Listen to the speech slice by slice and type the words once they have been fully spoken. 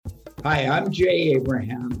Hi, I'm Jay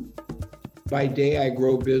Abraham. By day, I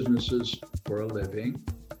grow businesses for a living.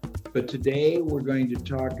 But today, we're going to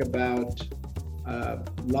talk about a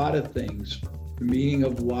lot of things: the meaning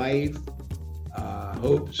of life,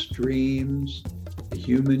 hopes, dreams, the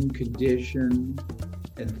human condition,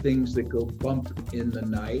 and things that go bump in the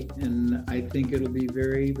night. And I think it'll be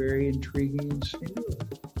very, very intriguing and stimulating.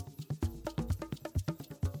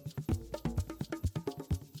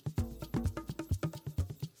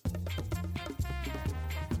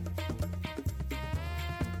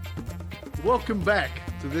 Welcome back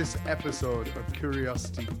to this episode of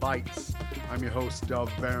Curiosity Bites. I'm your host,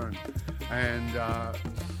 Dov Barron, and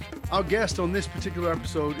our guest on this particular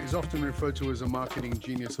episode is often referred to as a marketing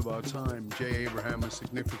genius of our time. Jay Abraham has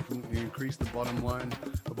significantly increased the bottom line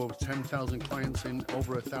of over 10,000 clients in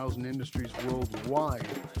over 1,000 industries worldwide,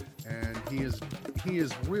 and he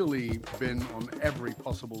has really been on every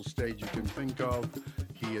possible stage you can think of.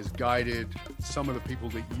 He has guided some of the people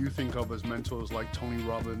that you think of as mentors, like Tony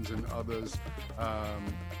Robbins and others.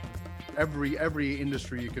 Every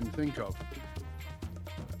industry you can think of.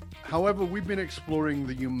 However, we've been exploring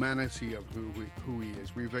the humanity of who he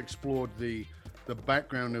is. We've explored the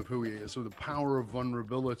background of who he is, so the power of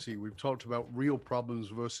vulnerability. We've talked about real problems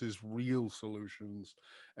versus real solutions,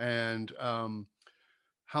 and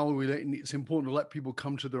it's important to let people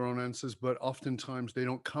come to their own answers, but oftentimes they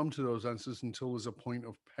don't come to those answers until there's a point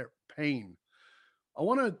of pain. I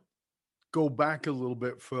want to go back a little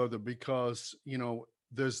bit further because,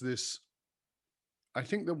 there's this. I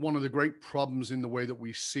think that one of the great problems in the way that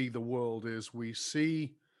we see the world is we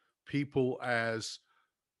see people as,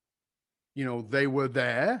 they were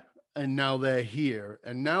there and now they're here.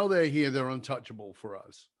 And now they're here, they're untouchable for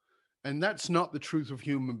us. And that's not the truth of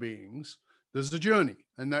human beings. There's a journey,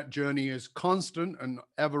 and that journey is constant and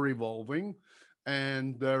ever evolving.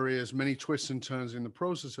 And there is many twists and turns in the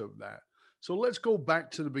process of that. So let's go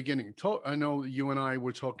back to the beginning. I know you and I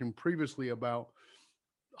were talking previously about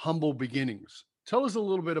humble beginnings. Tell us a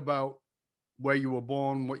little bit about where you were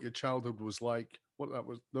born, what your childhood was like, what that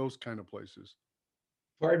was, those kind of places.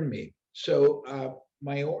 Pardon me. So,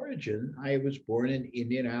 my origin, I was born in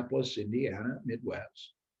Indianapolis, Indiana,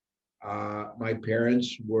 Midwest. My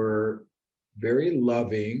parents were very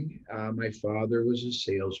loving. My father was a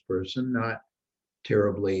salesperson, not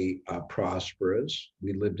terribly prosperous.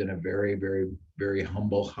 We lived in a very, very, very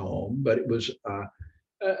humble home, but it was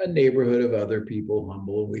a neighborhood of other people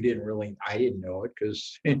humble. I didn't know it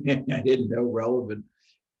because I didn't know relevant.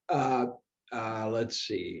 Uh, let's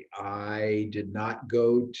see, I did not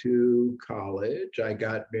go to college. I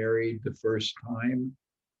got married the first time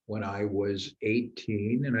when I was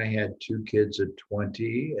 18, and I had two kids at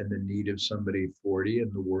 20 and the need of somebody 40,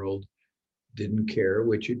 and the world didn't care,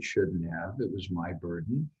 which it shouldn't have. It was my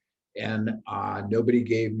burden. And nobody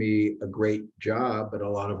gave me a great job, but a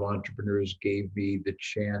lot of entrepreneurs gave me the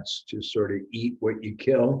chance to sort of eat what you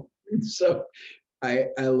kill. So I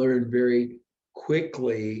learned very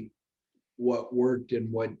quickly what worked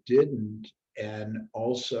and what didn't, and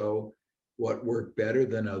also what worked better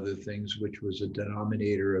than other things, which was a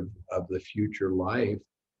denominator of the future life.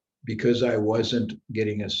 Because I wasn't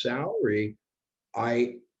getting a salary,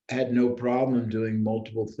 I had no problem doing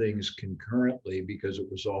multiple things concurrently because it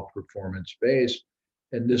was all performance based.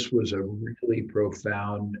 And this was a really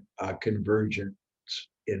profound convergence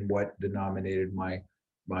in what denominated my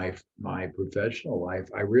professional life.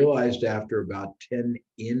 I realized after about 10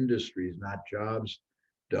 industries, not jobs,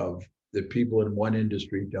 Dove, that people in one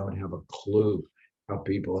industry don't have a clue how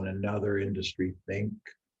people in another industry think,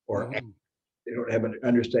 or Mm. they don't have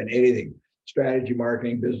understand anything: strategy,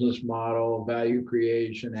 marketing, business model, value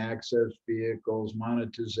creation, access vehicles,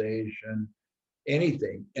 monetization,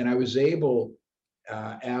 anything. And I was able,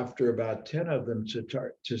 after about 10 of them,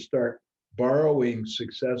 to start borrowing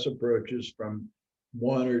success approaches from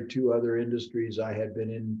one or two other industries I had been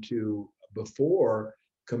into before,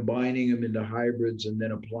 combining them into hybrids and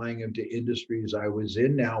then applying them to industries I was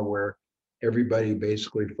in now, where everybody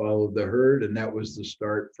basically followed the herd. And that was the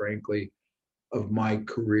start, frankly, of my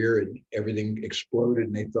career. And everything exploded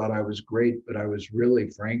and they thought I was great, but I was really,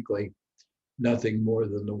 frankly, nothing more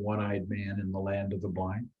than the one-eyed man in the land of the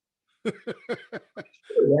blind.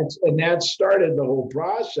 And that started the whole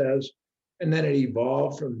process. And then it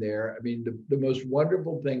evolved from there. I mean, the most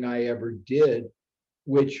wonderful thing I ever did,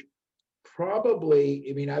 which probably,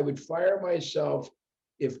 I mean, I would fire myself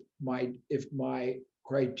if my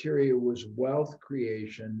criteria was wealth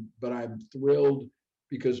creation, but I'm thrilled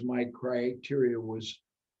because my criteria was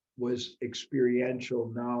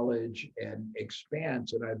experiential knowledge and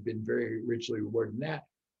expanse, and I've been very richly rewarded in that.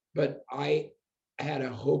 But I had a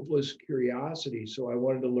hopeless curiosity. So I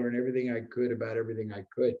wanted to learn everything I could about everything I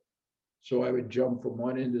could. So I would jump from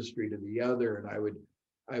one industry to the other, and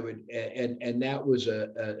and that was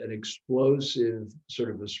an explosive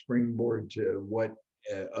sort of a springboard to what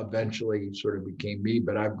eventually sort of became me.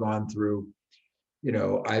 But I've gone through,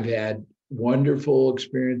 I've had wonderful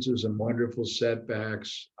experiences and wonderful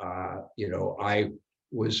setbacks. I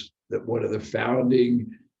was one of the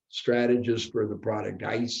founding strategists for the product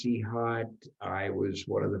Icy Hot. I was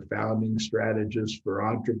one of the founding strategists for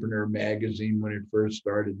Entrepreneur Magazine when it first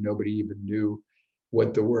started. Nobody even knew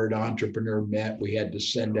what the word entrepreneur meant. We had to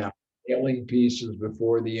send out mailing pieces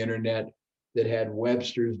before the internet that had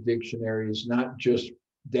Webster's dictionaries, not just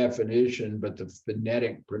definition, but the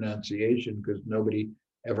phonetic pronunciation, because nobody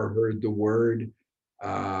ever heard the word.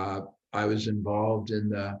 I was involved in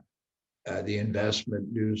the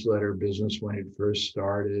investment newsletter business when it first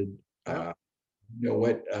started. If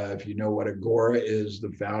you know what Agora is,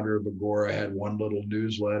 the founder of Agora had one little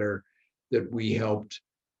newsletter that we helped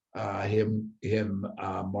him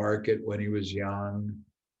market when he was young.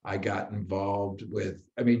 I got involved with,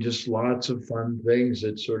 I mean, just lots of fun things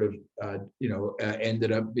that sort of,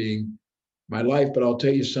 ended up being my life. But I'll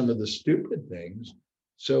tell you some of the stupid things.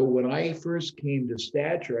 So when I first came to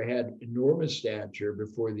Stature, I had enormous stature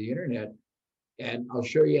before the internet. And I'll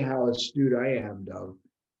show you how astute I am, Doug.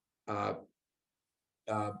 Uh,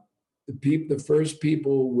 uh, the first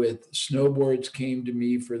people with snowboards came to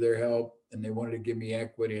me for their help, and they wanted to give me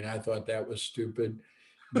equity, and I thought that was stupid.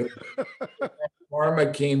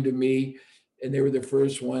 Pharma came to me, and they were the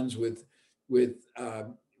first ones with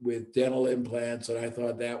dental implants, and I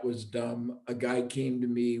thought that was dumb. A guy came to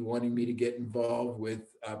me wanting me to get involved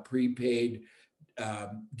with prepaid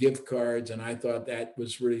gift cards, and I thought that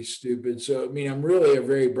was really stupid. So, I mean, I'm really a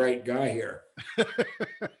very bright guy here.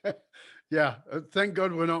 Yeah, thank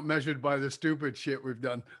God we're not measured by the stupid shit we've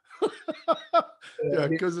done. Yeah,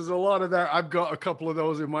 because there's a lot of that. I've got a couple of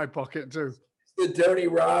those in my pocket too. The Tony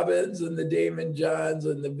Robbins and the Damon Johns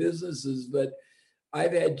and the businesses, but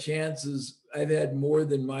I've had chances. I've had more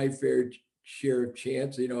than my fair share of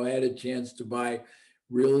chance. I had a chance to buy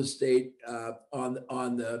real estate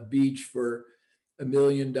on the beach for $1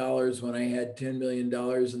 million when I had $10 million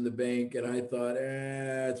in the bank, and I thought,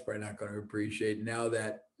 it's probably not going to appreciate. Now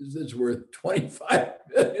that it's worth 25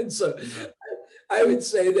 million. So I would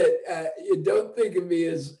say that you don't think of me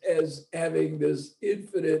as having this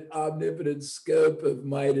infinite, omnipotent scope of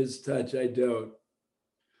Midas touch. I don't.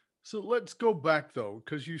 So let's go back though,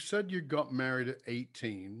 because you said you got married at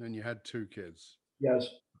 18 and you had 2 kids. Yes.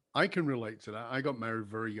 I can relate to that. I got married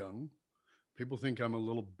very young. People think I'm a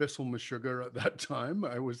little Bissell Meshuggah at that time.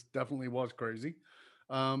 I definitely was crazy.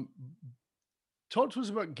 Um, talk to us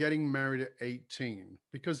about getting married at 18,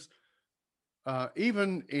 because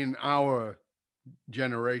even in our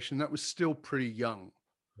generation, that was still pretty young.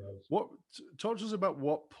 Yes. Talk to us about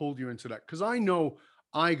what pulled you into that? Because I know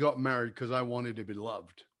I got married because I wanted to be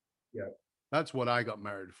loved. Yeah. That's what I got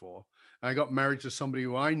married for. I got married to somebody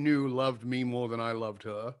who I knew loved me more than I loved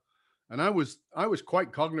her, and I was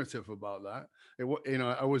quite cognitive about that.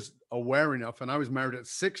 I was aware enough, and I was married at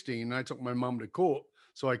 16. And I took my mom to court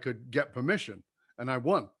so I could get permission, and I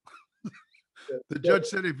won. The judge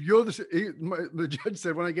said, "If you're the judge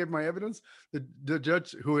said when I gave my evidence, the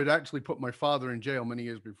judge who had actually put my father in jail many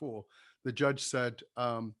years before, the judge said,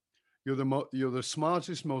 you're the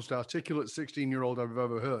smartest, most articulate 16-year-old I've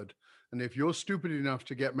ever heard. And if you're stupid enough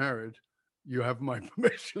to get married, you have my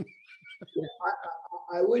permission."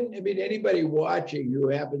 I wouldn't, I mean, anybody watching who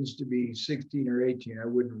happens to be 16 or 18, I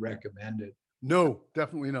wouldn't recommend it. No,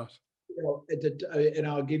 definitely not. And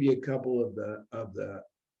I'll give you a couple of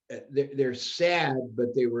they're sad,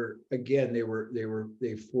 but they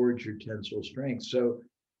forged your tensile strength. So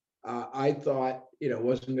I thought,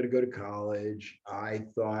 wasn't going to go to college. I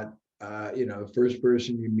thought, first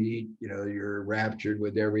person you meet, you're raptured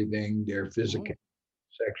with everything, their physical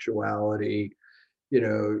sexuality.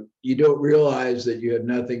 You don't realize that you have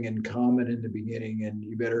nothing in common in the beginning, and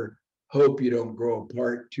you better hope you don't grow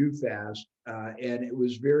apart too fast. And it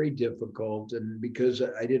was very difficult. And because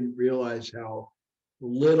I didn't realize how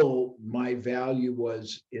little my value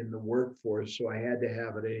was in the workforce, so I had to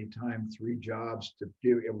have at any time 3 jobs to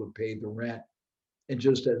be able to pay the rent. And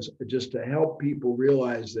just to help people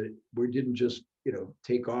realize that we didn't just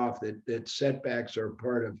take off, that setbacks are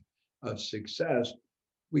part of success.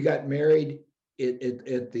 We got married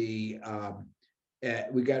we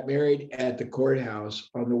got married at the courthouse.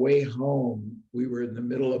 On the way home, we were in the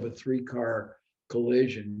middle of a 3-car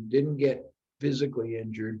collision. Didn't get physically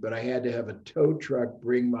injured, but I had to have a tow truck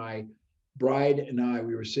bring my bride and I,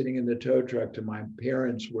 we were sitting in the tow truck to my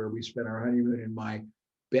parents where we spent our honeymoon in my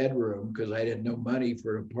bedroom because I had no money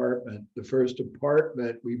for an apartment. The first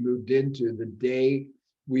apartment we moved into, the day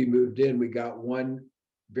we moved in, we got one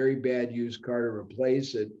very bad used car to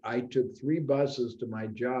replace it. I took 3 buses to my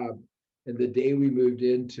job. And the day we moved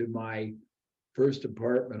into my first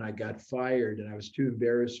apartment, I got fired and I was too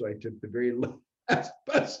embarrassed. So I took the very last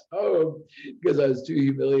bus home because I was too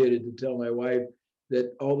humiliated to tell my wife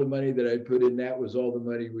that all the money that I put in that was all the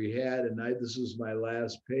money we had. And this was my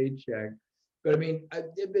last paycheck. But I mean,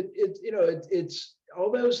 it's, it's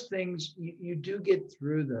all those things you do get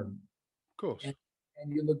through them Of course, and,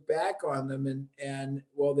 and you look back on them and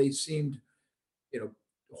well, they seemed, you know,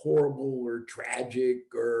 horrible or tragic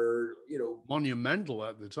or, monumental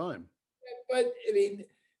at the time. but I mean,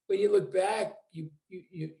 when you look back, you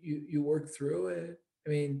work through it. I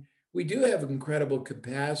mean, we do have incredible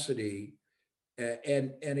capacity,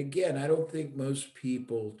 and again, I don't think most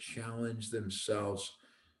people challenge themselves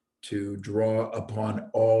to draw upon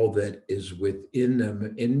all that is within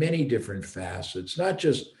them in many different facets, not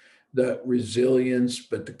just the resilience,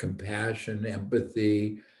 but the compassion,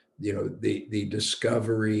 empathy, the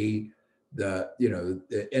discovery, and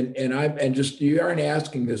just you aren't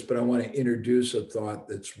asking this, but I want to introduce a thought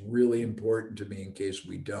that's really important to me in case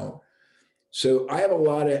we don't. So I have a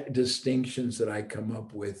lot of distinctions that I come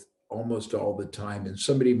up with almost all the time. And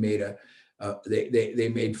somebody made they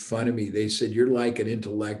made fun of me. They said, "You're like an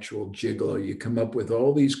intellectual gigolo. You come up with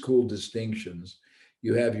all these cool distinctions.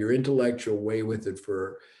 You have your intellectual way with it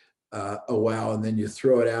for a while, and then you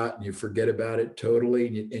throw it out and you forget about it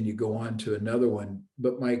totally, and you go on to another one.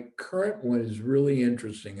 But my current one is really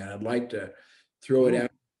interesting, and I'd like to throw it Ooh,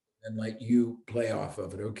 out and let you play off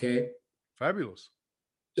of it. Okay? fabulous.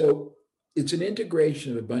 So it's an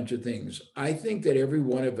integration of a bunch of things. I think that every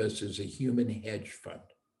one of us is a human hedge fund.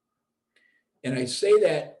 And I say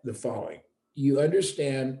that the following: you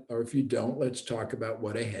understand, or if you don't, let's talk about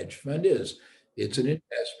what a hedge fund is. It's an Mhm.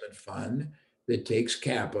 investment fund that takes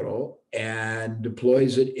capital and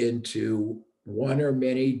deploys it into one or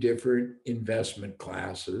many different investment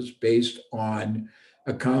classes based on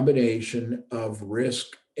a combination of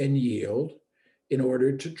risk and yield in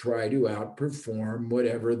order to try to outperform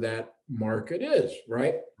whatever that market is,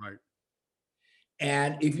 right? Right.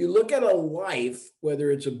 And if you look at a life,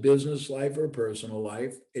 whether it's a business life or a personal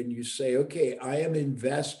life, and you say, okay, I am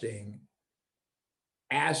investing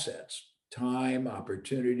assets, time,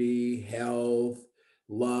 opportunity, health,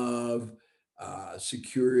 love,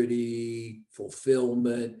 security,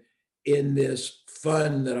 fulfillment in this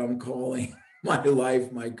fund that I'm calling my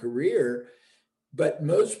life, my career. But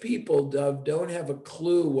most people, Dove, don't have a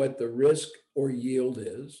clue what the risk or yield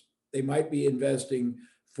is. They might be investing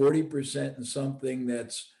 40% in something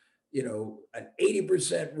that's, an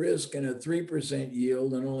 80% risk and a 3%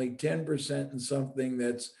 yield, and only 10% in something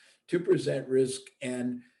that's 2% risk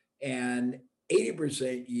and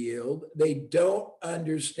 80% yield. They don't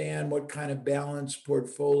understand what kind of balanced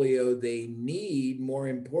portfolio they need. More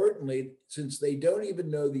importantly, since they don't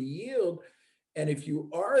even know the yield, and if you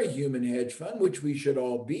are a human hedge fund, which we should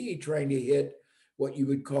all be, trying to hit what you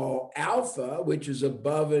would call alpha, which is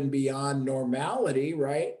above and beyond normality,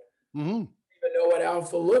 right? Hmm. Even know what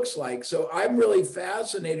alpha looks like. So I'm really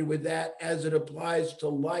fascinated with that as it applies to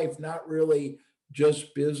life, not really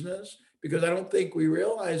just business, because I don't think we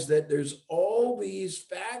realize that there's all these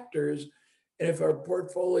factors. And if our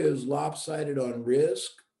portfolio is lopsided on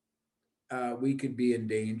risk, we could be in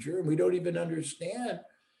danger. And we don't even understand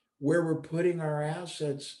where we're putting our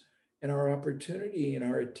assets and our opportunity and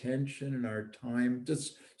our attention and our time.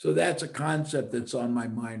 Just so that's a concept that's on my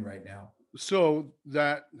mind right now. So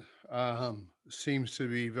that seems to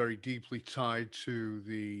be very deeply tied to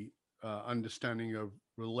the understanding of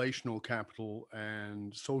relational capital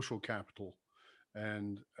and social capital,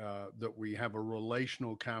 and that we have a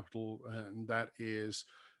relational capital, and that is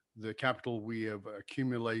the capital we have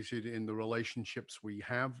accumulated in the relationships we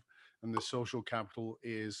have, and the social capital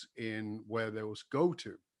is in where those go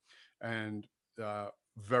to. And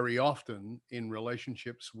very often in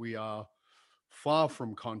relationships, we are far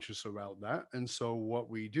from conscious about that. And so what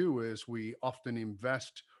we do is we often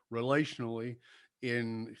invest relationally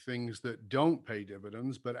in things that don't pay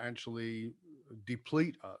dividends, but actually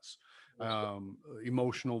deplete us.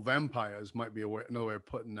 Emotional vampires might be another way of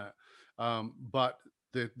putting that. But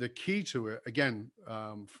the key to it, again,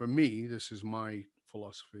 for me, this is my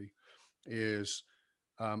philosophy, is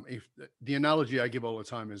if the analogy I give all the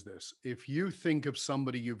time is this: if you think of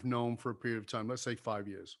somebody you've known for a period of time, let's say 5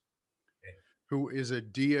 years, who is a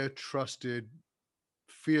dear, trusted,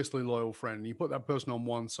 fiercely loyal friend, and you put that person on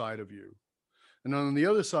one side of you, And on the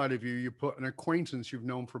other side of you, you put an acquaintance you've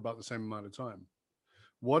known for about the same amount of time.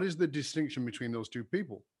 What is the distinction between those two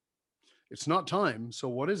people? It's not time. So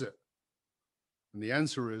what is it? And the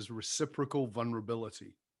answer is reciprocal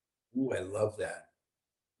vulnerability. Ooh, I love that.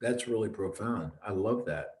 That's really profound. I love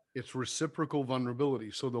that. It's reciprocal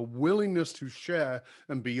vulnerability. So the willingness to share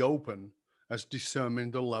and be open has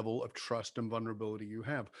determined the level of trust and vulnerability you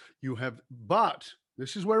have. But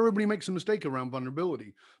this is where everybody makes a mistake around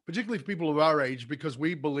vulnerability, particularly for people of our age, because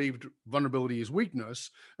we believed vulnerability is weakness.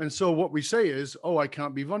 And so what we say is, oh, I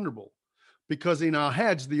can't be vulnerable. Because in our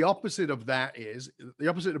heads, the opposite of that is the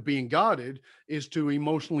opposite of being guarded is to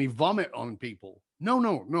emotionally vomit on people. No,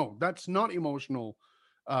 no, no, that's not emotional.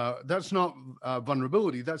 That's not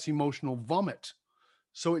vulnerability. That's emotional vomit.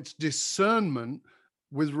 So it's discernment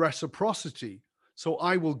with reciprocity. So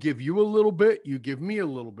I will give you a little bit, you give me a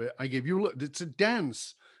little bit, I give you a little. It's a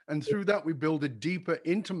dance. And through that, we build a deeper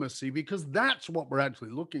intimacy, because that's what we're actually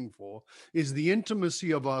looking for, is the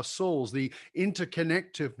intimacy of our souls, the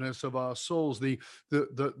interconnectiveness of our souls, the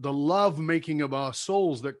love making of our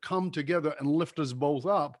souls that come together and lift us both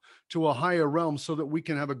up to a higher realm so that we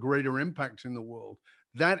can have a greater impact in the world.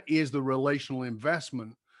 That is the relational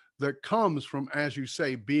investment that comes from, as you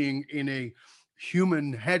say, being in a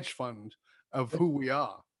human hedge fund of who we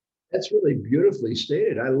are. That's really beautifully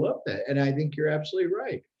stated. I love that. And I think you're absolutely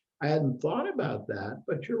right. I hadn't thought about that,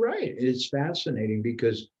 but you're right. It's fascinating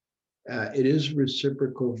because it is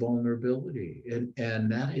reciprocal vulnerability.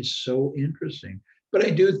 And that is so interesting. But I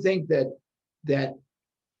do think that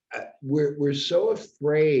we're so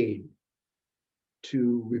afraid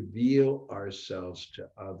to reveal ourselves to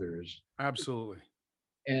others. Absolutely.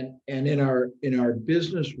 And in our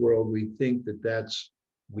business world, we think that that's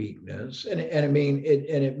weakness, and I mean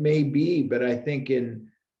it may be, but I think in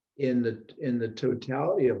the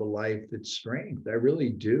totality of a life, it's strength. I really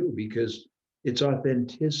do, because it's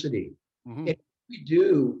authenticity. Hmm. And we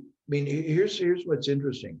do. I mean, here's what's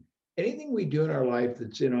interesting. Anything we do in our life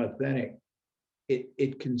that's inauthentic,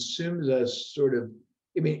 it consumes us sort of.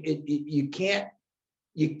 I mean, you can't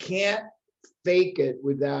fake it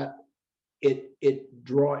without it.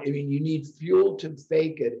 I mean, you need fuel to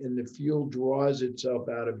fake it, and the fuel draws itself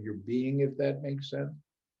out of your being, if that makes sense.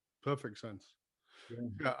 Perfect sense.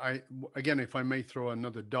 Yeah. Yeah, again, if I may throw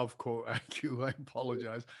another dove quote at you, I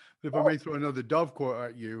apologize. But if I Oh, may throw another dove quote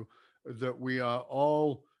at you, that we are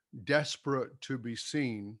all desperate to be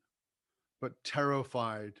seen, but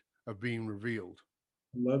terrified of being revealed.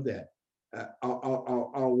 I love that.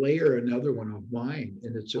 I'll layer another one of mine,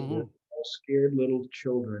 and it's that we're Hmm. all scared little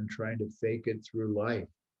children trying to fake it through life.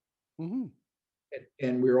 Hmm.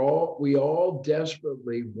 And we all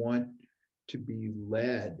desperately want to be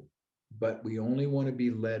led, but we only want to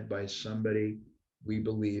be led by somebody we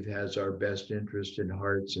believe has our best interest in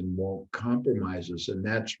hearts and won't compromise us. And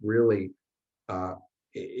that's really uh,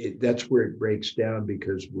 that's where it breaks down,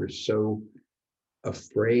 because we're so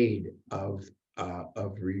afraid of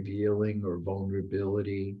revealing or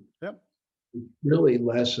vulnerability. Yep. It really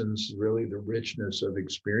lessens really the richness of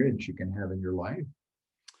experience you can have in your life.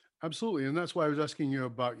 Absolutely. And that's why I was asking you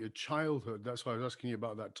about your childhood. That's why I was asking you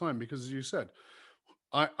about that time, because as you said,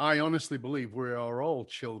 I honestly believe we are all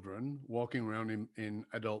children walking around in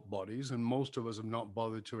adult bodies, and most of us have not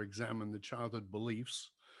bothered to examine the childhood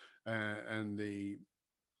beliefs and the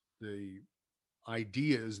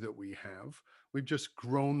ideas that we have. We've just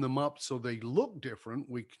grown them up so they look different.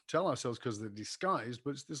 We can tell ourselves because they're disguised,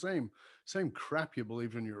 but it's the same crap you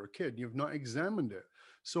believed when you were a kid. You've not examined it.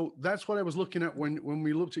 So that's what I was looking at when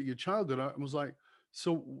we looked at your childhood. I was like,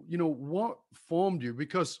 so what formed you?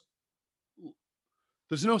 Because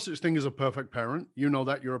there's no such thing as a perfect parent. You know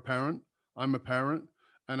that you're a parent. I'm a parent,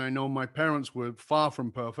 and I know my parents were far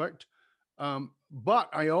from perfect. But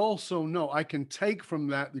I also know I can take from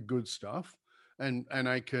that the good stuff, and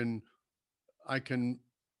I can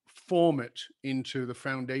form it into the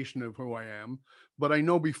foundation of who I am. But I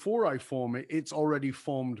know before I form it, it's already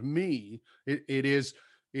formed me. It is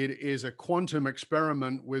a quantum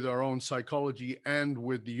experiment with our own psychology and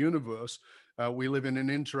with the universe. We live in an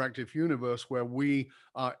interactive universe where we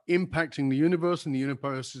are impacting the universe, and the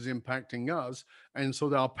universe is impacting us. And so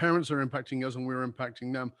that our parents are impacting us, and we're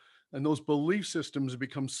impacting them. And those belief systems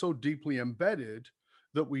become so deeply embedded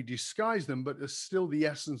that we disguise them, but it's still the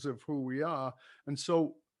essence of who we are. And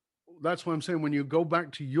so that's what I'm saying. When you go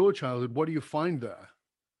back to your childhood, what do you find there?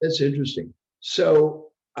 That's interesting.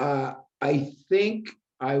 So I think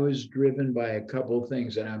I was driven by a couple of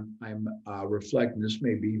things, and I'm reflecting. This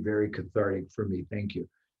may be very cathartic for me. Thank you.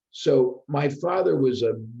 So my father was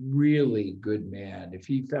a really good man. If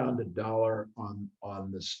he found a dollar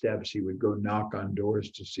on the steps, he would go knock on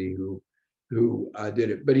doors to see who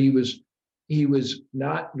did it, but he was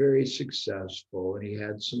not very successful, and he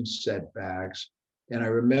had some setbacks. And I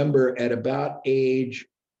remember at about age,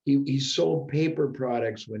 he sold paper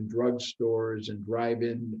products when drugstores and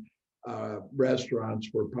drive-in restaurants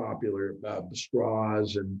were popular,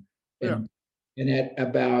 straws Yeah. and and at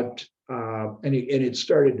about and it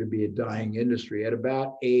started to be a dying industry. At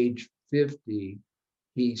about age 50,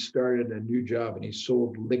 he started a new job and he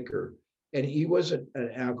sold liquor. And he wasn't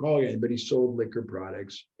an alcoholic, but he sold liquor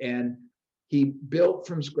products. And he built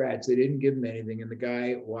from scratch. They didn't give him anything. And the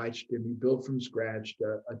guy watched him. He built from scratch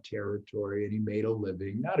a territory, and he made a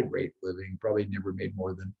living, not a great living, probably never made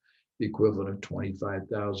more than the equivalent of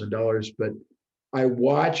 $25,000. But I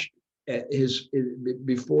watched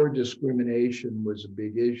before discrimination was a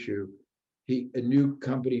big issue. A new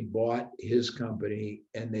company bought his company,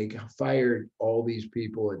 and they fired all these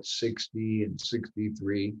people at 60 and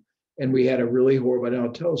 63. And we had a really horrible, and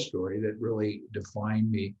I'll tell a story that really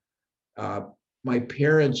defined me. Uh, my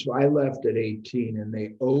parents, I left at 18, and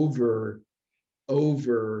they over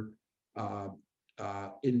uh,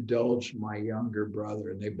 indulged my younger brother,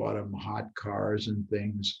 and they bought him hot cars and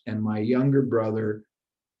things. And my younger brother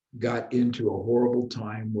got into a horrible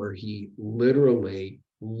time where he literally,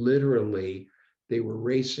 they were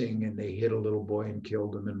racing and they hit a little boy and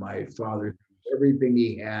killed him. And my father, everything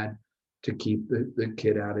he had to keep the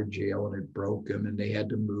kid out of jail, and it broke him. And they had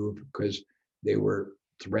to move because they were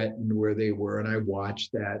threatened where they were. And I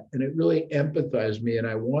watched that, and it really empathized me. And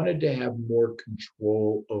I wanted to have more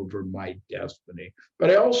control over my destiny,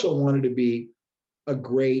 but I also wanted to be a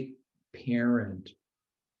great parent.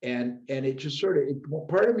 And it just sort of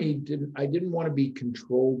part of me didn't, I didn't want to be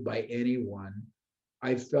controlled by anyone.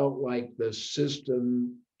 I felt like the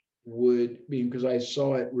system would be, because I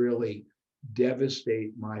saw it really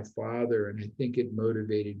devastate my father, and I think it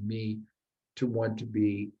motivated me to want to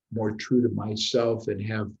be more true to myself and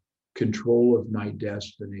have control of my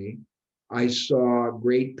destiny. I saw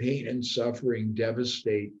great pain and suffering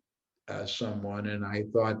devastate someone, and I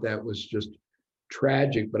thought that was just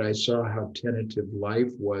tragic, but I saw how tentative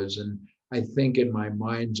life was. And I think in my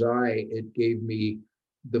mind's eye, it gave me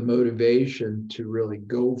the motivation to really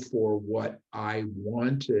go for what I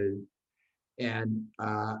wanted. And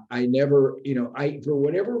I never, for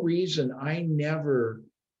whatever reason, I never,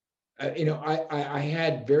 I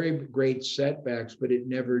had very great setbacks, but it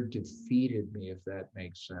never defeated me, if that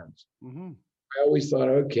makes sense. Hmm. I always thought,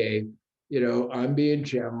 okay, I'm being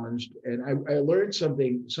challenged. And I learned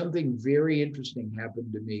something very interesting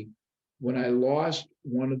happened to me when I lost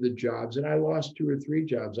one of the jobs, and I lost two or three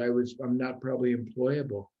jobs. I'm not probably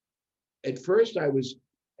employable. At first I was,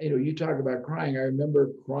 you talk about crying. I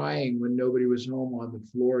remember crying when nobody was home on the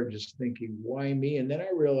floor, just thinking, why me? And then I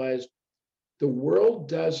realized the world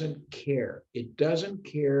doesn't care. It doesn't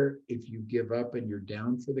care if you give up and you're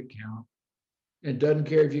down for the count. It doesn't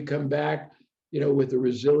care if you come back, with the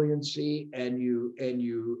resiliency, and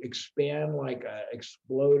you expand like a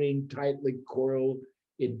exploding, tightly coiled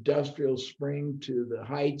industrial spring to the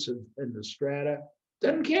heights of and the strata.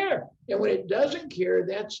 Doesn't care. And when it doesn't care,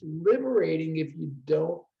 that's liberating if you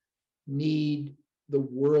don't need the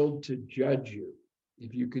world to judge you.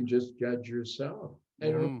 If you can just judge yourself.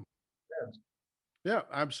 I don't know. Hmm. Yeah,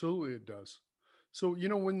 absolutely it does. So,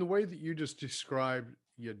 when the way that you just described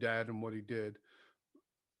your dad and what he did,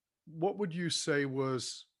 what would you say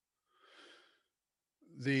was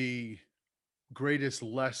the greatest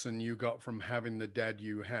lesson you got from having the dad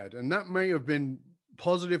you had? And that may have been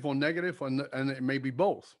positive or negative, and it may be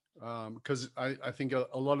both. Because I think a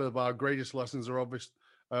lot of our greatest lessons are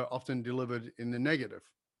often delivered in the negative.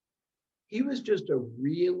 He was just a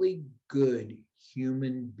really good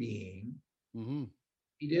human being. Hmm.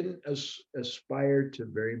 He didn't aspire to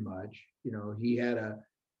very much. He had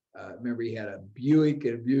remember, he had a Buick,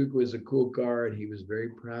 and a Buick was a cool car, and he was very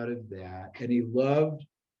proud of that. And he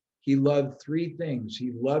loved three things.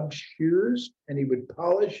 He loved shoes, and he would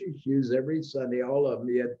polish his shoes every Sunday, all of them.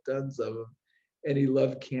 He had tons of them. And he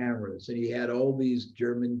loved cameras, and he had all these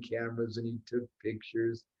German cameras, and he took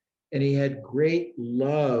pictures, and he had great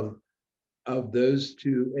love of those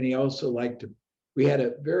two. And he also liked to, we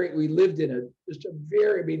lived in just a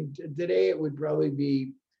very, I mean, today it would probably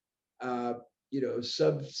be, uh,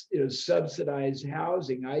 subsidized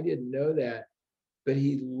housing. I didn't know that, but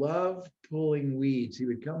he loved pulling weeds. He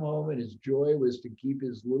would come home, and his joy was to keep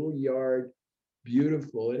his little yard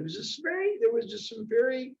beautiful. And it was just there was just some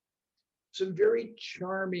very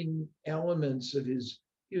charming elements of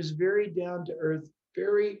he was very down to earth,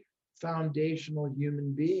 very foundational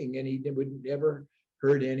human being. And he would never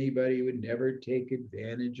hurt anybody. He would never take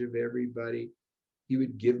advantage of everybody. He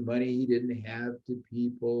would give money he didn't have to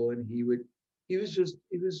people, and he would he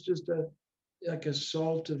was just a like a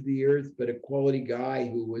salt of the earth, but a quality guy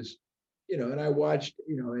who was, and I watched,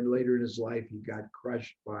 and later in his life, he got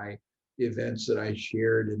crushed by the events that I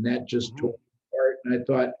shared, and that just tore Mhm. me apart. And I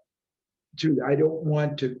thought, dude, I don't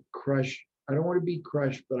want to be crushed,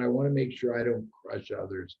 but I want to make sure I don't crush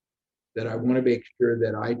others. That I want to make sure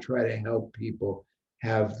that I try to help people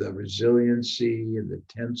have the resiliency and the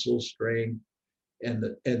tensile strength and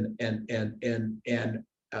the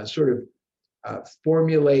and sort of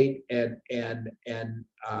formulate and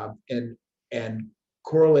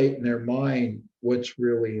correlate in their mind what's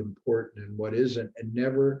really important and what isn't, and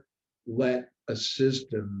never let a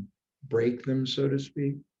system break them, so to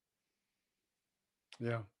speak.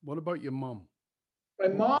 Yeah. What about your mom? My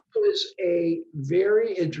mom was a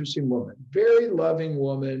very interesting woman, very loving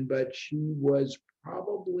woman, but she was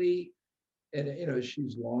probably, and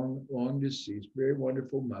she's long deceased, very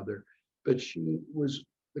wonderful mother, but she was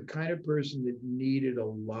the kind of person that needed a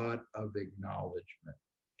lot of acknowledgement.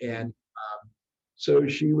 And so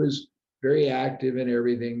she was very active in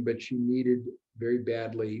everything, but she needed very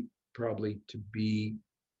badly probably to be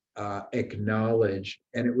acknowledged.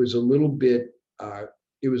 And uh, it was a little bit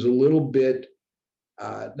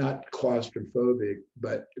not claustrophobic,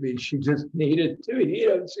 but I mean, she just needed to, she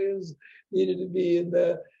was needed to be in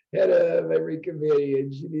the head of every committee,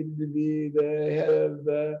 and she needed to be the head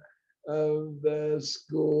of the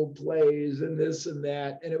school plays and this and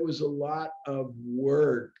that, and it was a lot of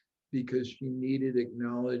work because she needed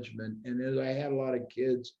acknowledgement. And as I had a lot of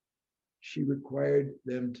kids, she required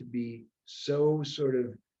them to be so sort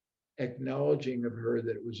of acknowledging of her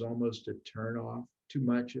that it was almost a turn off too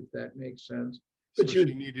much, if that makes sense. But So she was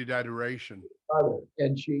she needed adoration. mother,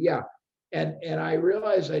 and yeah, and I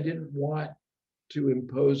realized I didn't want to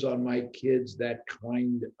impose on my kids that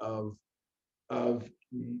kind of of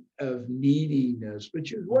neediness. But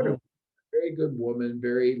she was Mhm. wonderful, very good woman,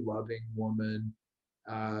 very loving woman,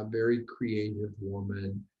 very creative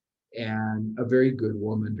woman, and a very good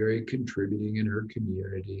woman, very contributing in her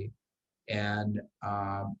community. And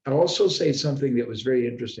I'll also say something that was very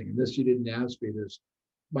interesting, and this you didn't ask me this.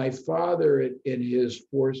 My father, in his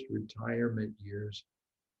forced retirement years,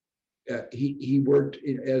 he worked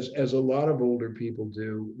as a lot of older people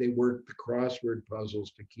do. They worked the crossword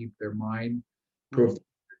puzzles to keep their mind Mhm. prof,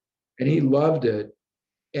 and he loved it.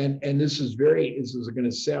 And this is going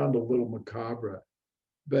to sound a little macabre,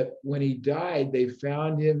 but when he died, they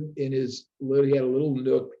found him in his little, he had a little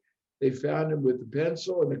nook. They found him with the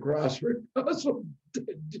pencil and the crossword puzzle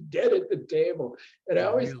dead at the table. And I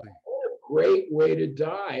always thought, Really? what a great way to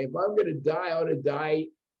die. If I'm going to die, I ought to die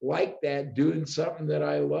like that, doing something that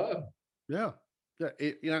I love. Yeah.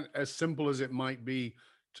 Yeah. As simple as it might be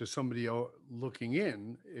to somebody looking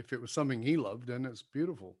in, if it was something he loved, then it's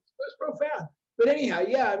beautiful. Was profound. But anyhow,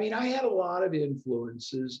 yeah, I mean, I had a lot of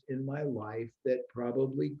influences in my life that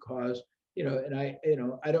probably caused, and I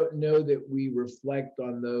don't know that we reflect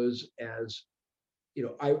on those as,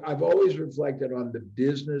 I've always reflected on the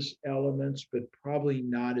business elements, but probably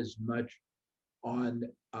not as much on,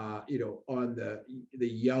 on the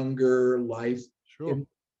younger life. Sure. In,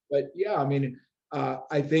 but yeah, I mean,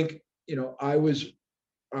 I think, I was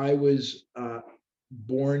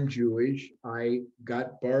born Jewish. I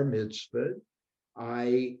got bar mitzvah.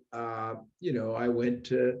 I went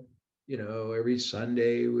to, every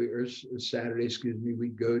Sunday or Saturday, excuse me,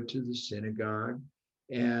 we'd go to the synagogue.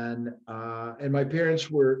 And my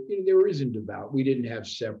parents were, they were reasoned devout. We didn't have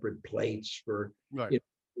separate plates Right. you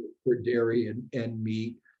for dairy and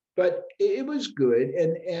meat, but it was good.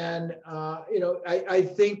 And I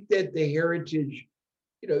think that the heritage,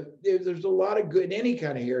 there's a lot of good in any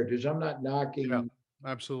kind of heritage. I'm not Yeah. knocking,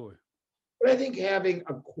 Absolutely. but I think having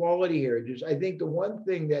a quality heritage, I think the one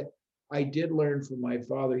thing that I did learn from my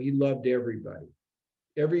father, he loved everybody.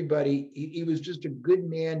 He was just a good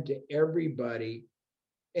man to everybody.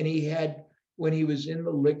 And when he was in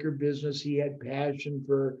the liquor business, he had passion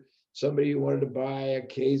for somebody who wanted to buy a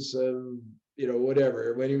case of,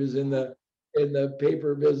 whatever. When he was in the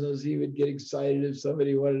paper business, he would get excited if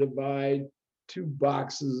somebody wanted to buy 2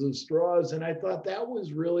 boxes of straws. And I thought that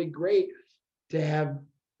was really great to have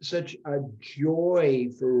such a joy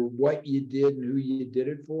for what you did and who you did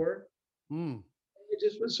it for. Mm. It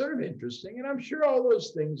just was sort of interesting. And I'm sure all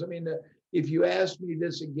those things, I mean, if you asked me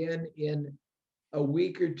this again in a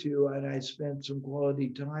week or two, and I spent some quality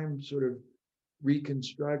time sort of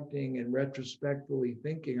reconstructing and retrospectively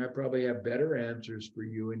thinking, I probably have better answers for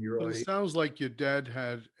you and your Well, it audience. sounds like your dad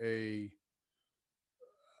had a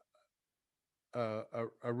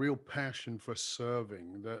real passion for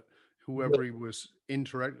serving, that whoever he was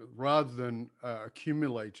interact rather than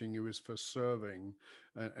accumulating, he was for serving,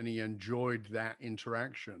 and he enjoyed that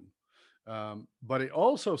interaction. But it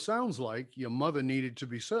also sounds like your mother needed to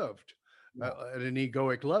be served Yeah. at an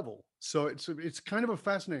egoic level. So it's kind of a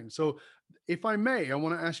fascinating. So, if I may, I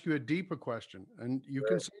want to ask you a deeper question, and you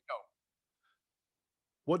can Sure. say no.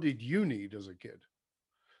 What did you need as a kid?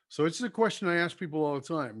 So it's a question I ask people all the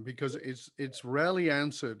time because it's rarely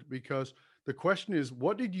answered, because the question is,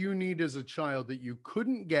 what did you need as a child that you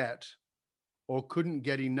couldn't get or couldn't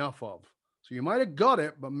get enough of? So you might have got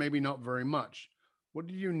it, but maybe not very much. What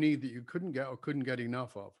did you need that you couldn't get or couldn't get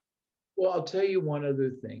enough of? Well, I'll tell you one other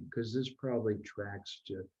thing, because this probably tracks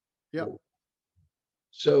to Yeah. what.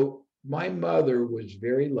 So my mother was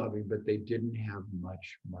very loving, but they didn't have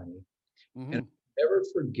much money. And Hmm. I'll never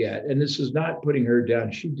forget, and this is not putting her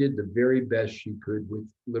down, she did the very best she could with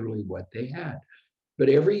literally what they had. But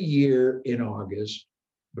every year in August,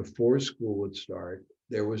 before school would start,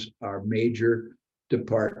 there was our major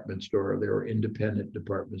department store. There were independent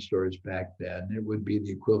department stores back then. It would be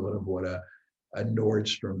the equivalent of what a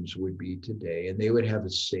Nordstrom's would be today. And they would have a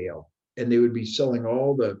sale. And they would be selling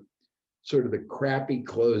all the sort of the crappy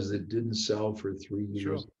clothes that didn't sell for 3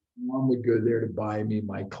 years. Sure. Mom would go there to buy me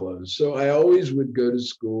my clothes. So I always would go to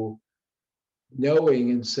school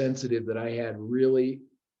knowing and sensitive that I had really,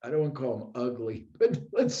 I don't want to call them ugly, but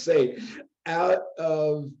let's say out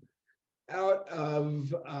of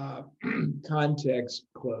context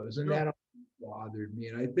clothes, and Sure. that bothered me.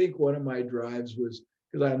 And I think one of my drives was,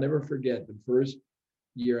 because I'll never forget the first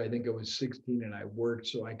year, I think I was 16, and I worked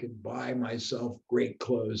so I could buy myself great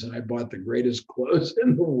clothes, and I bought the greatest clothes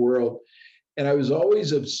in the world. And I was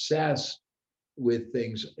always obsessed with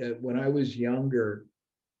things. When I was younger,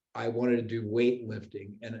 I wanted to do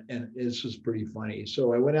weightlifting, and this was pretty funny.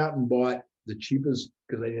 So I went out and bought the cheapest,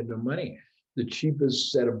 because I had no money. The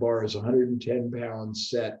cheapest set of bars, 110-pound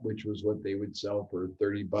set, which was what they would sell for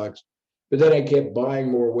 $30. But then I kept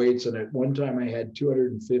buying more weights, and at one time I had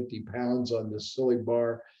 250 pounds on this silly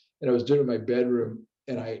bar, and I was doing it in my bedroom,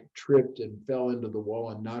 and I tripped and fell into the wall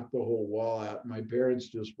and knocked the whole wall out. My parents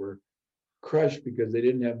just were crushed because they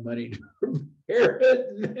didn't have money to repair it,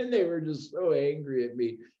 and then they were just so angry at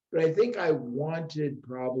me. But I think I wanted,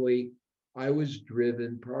 probably, I was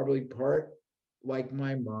driven probably part like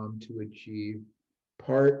my mom to achieve,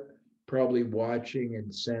 part probably watching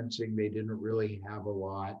and sensing they didn't really have a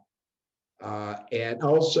lot. And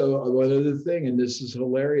also one other thing, and this is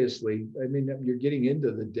hilariously, I mean, you're getting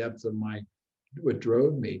into the depth of my, what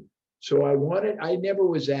drove me. So I never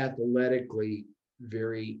was athletically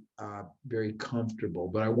very comfortable,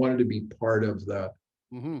 but I wanted to be part of the,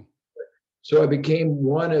 Hmm. so I became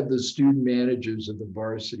one of the student managers of the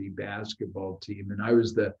varsity basketball team, and I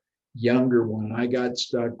was the younger one. I got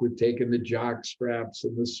stuck with taking the jock straps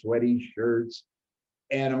and the sweaty shirts.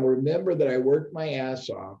 And I remember that I worked my ass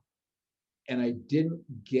off, and I didn't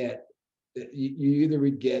get, you either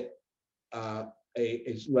would get a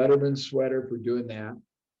Letterman sweater for doing that,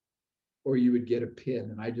 or you would get a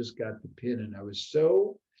pin. And I just got the pin, and I was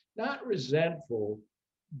so not resentful,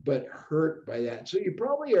 but hurt by that. So you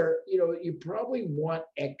probably are, you probably want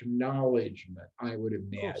acknowledgement, I would Of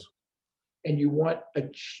imagine, course. and you want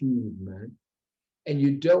achievement, and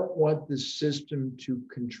you don't want the system to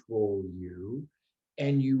control you,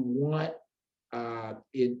 and you want,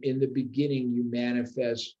 in the beginning, you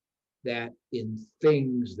manifest that in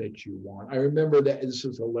things that you want. I remember that, this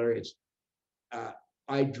is hilarious. uh,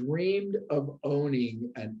 I dreamed of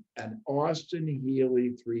owning an Austin Healey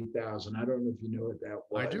 3000. I don't know if you know what that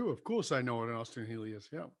I was. do. Of course, I know what an Austin Healy is.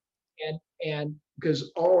 Yeah. And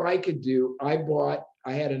because all I could do, I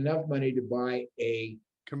had enough money to buy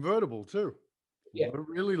Convertible too. yeah,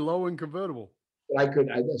 Really low and convertible.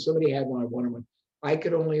 somebody had one, I wanted one. I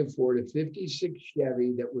could only afford a 56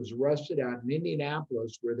 Chevy that was rusted out in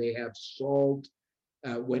Indianapolis, where they have salt,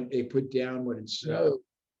 when they put down when it Yeah. snowed,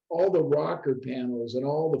 all the rocker panels and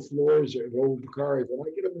all the floors of old cars. And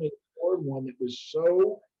I could only afford one that was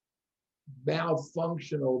so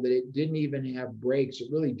malfunctional that it didn't even have brakes.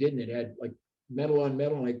 It really didn't. It had like metal on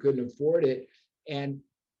metal, and I couldn't afford it. And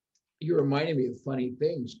you reminded me of funny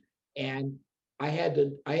things. And I had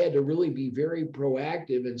to really be very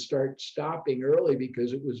proactive and start stopping early,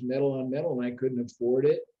 because it was metal on metal and I couldn't afford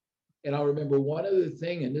it. And I'll remember one other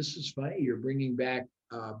thing, and this is funny, you're bringing back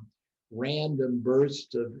random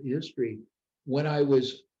bursts of history. When I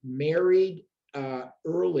was married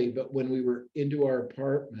early, but when we were into our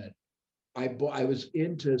apartment, I was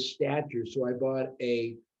into stature, so I bought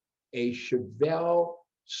a Chevelle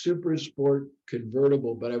super sport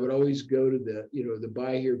convertible, but I would always go to the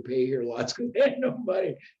buy here, pay here lots because they had no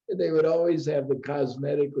money. And they would always have the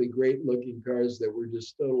cosmetically great looking cars that were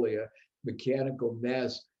just totally a mechanical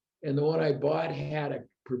mess. And the one I bought had a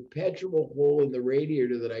perpetual hole in the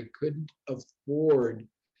radiator that I couldn't afford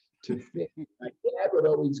to fix. My dad would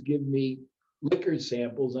always give me liquor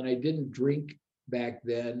samples, and I didn't drink back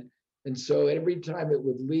then. And so every time it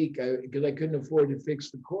would leak, because I couldn't afford to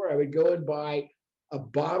fix the core, I would go and buy a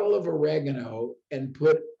bottle of oregano and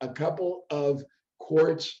put a couple of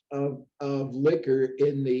quarts of liquor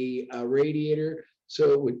in the radiator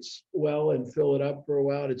so it would swell and fill it up for a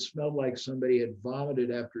while. It smelled like somebody had vomited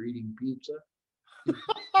after eating pizza.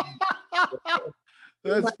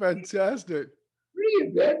 That's fantastic. Pretty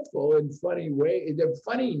eventful in funny way. They're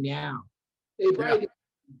funny now. They probably Yeah. didn't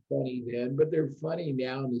funny then, but they're funny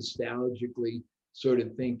now, nostalgically sort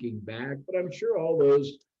of thinking back. But I'm sure all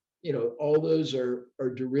those are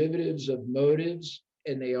derivatives of motives,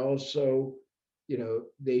 and they also,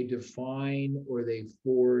 they define or they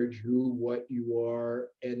forge what you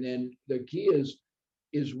are. And then the key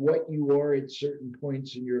is what you are at certain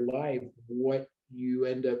points in your life, what you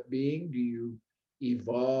end up being. Do you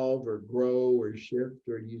evolve or grow or shift,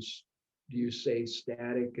 or do you stay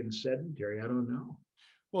static and sedentary? I don't know.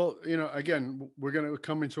 Well, again, we're going to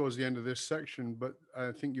come in towards the end of this section, but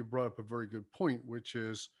I think you brought up a very good point, which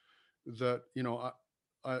is that,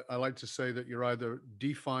 I like to say that you're either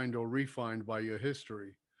defined or refined by your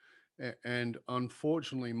history. And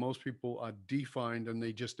unfortunately, most people are defined and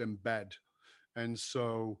they just embed. And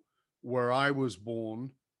so where I was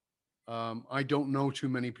born, I don't know too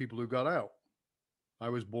many people who got out. I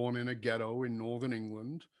was born in a ghetto in Northern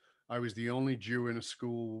England. I was the only Jew in a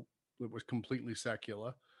school that was completely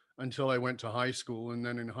secular until I went to high school. And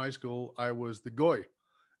then in high school, I was the goy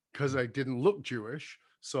because I didn't look Jewish.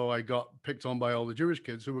 So I got picked on by all the Jewish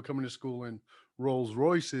kids who were coming to school in Rolls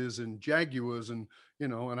Royces and Jaguars. And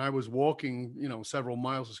I was walking, several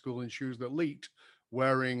miles to school in shoes that leaked,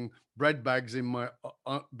 wearing bread bags in my,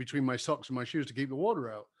 between my socks and my shoes to keep the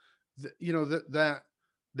water out.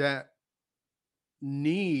 That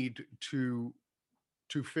need to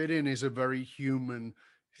fit in is a very human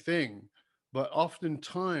thing, but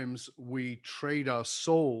oftentimes we trade our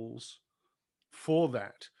souls for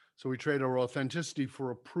that. So we trade our authenticity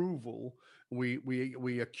for approval.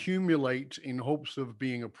 We accumulate in hopes of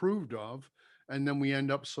being approved of, and then we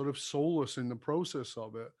end up sort of soulless in the process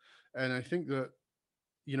of it. And I think that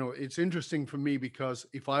it's interesting for me because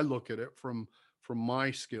if I look at it from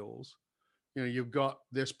my skills, you've got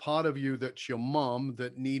this part of you that's your mom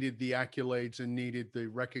that needed the accolades and needed the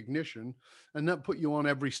recognition, and that put you on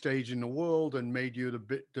every stage in the world and made you the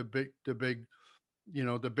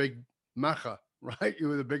big macha, right? You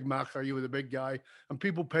were the big macha, you were the big guy, and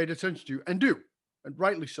people paid attention to you and do, and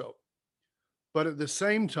rightly so. But at the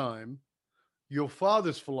same time, your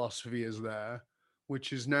father's philosophy is there,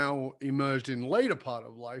 which is now emerged in later part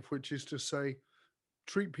of life, which is to say,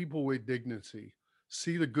 treat people with dignity,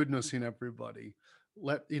 see the goodness in everybody.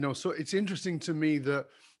 So it's interesting to me that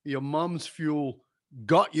your mom's fuel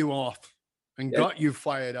got you off and got you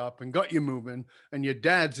fired up and got you moving, and your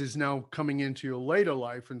dad's is now coming into your later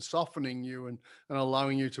life and softening you and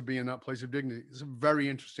allowing you to be in that place of dignity. It's a very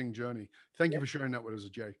interesting journey. Thank you for sharing that with us,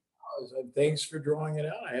 Jay. Thanks for drawing it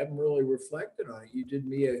out. I haven't really reflected on it. You did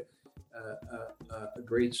me a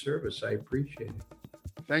great service. I appreciate it.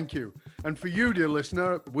 Thank you. And for you, dear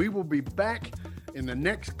listener, we will be back in the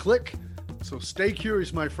next click. So stay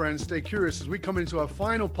curious, my friends. Stay curious as we come into our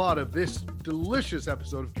final part of this delicious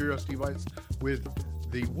episode of Curiosity Bites with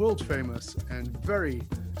the world famous and very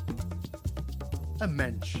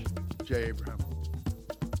immense Jay Abraham.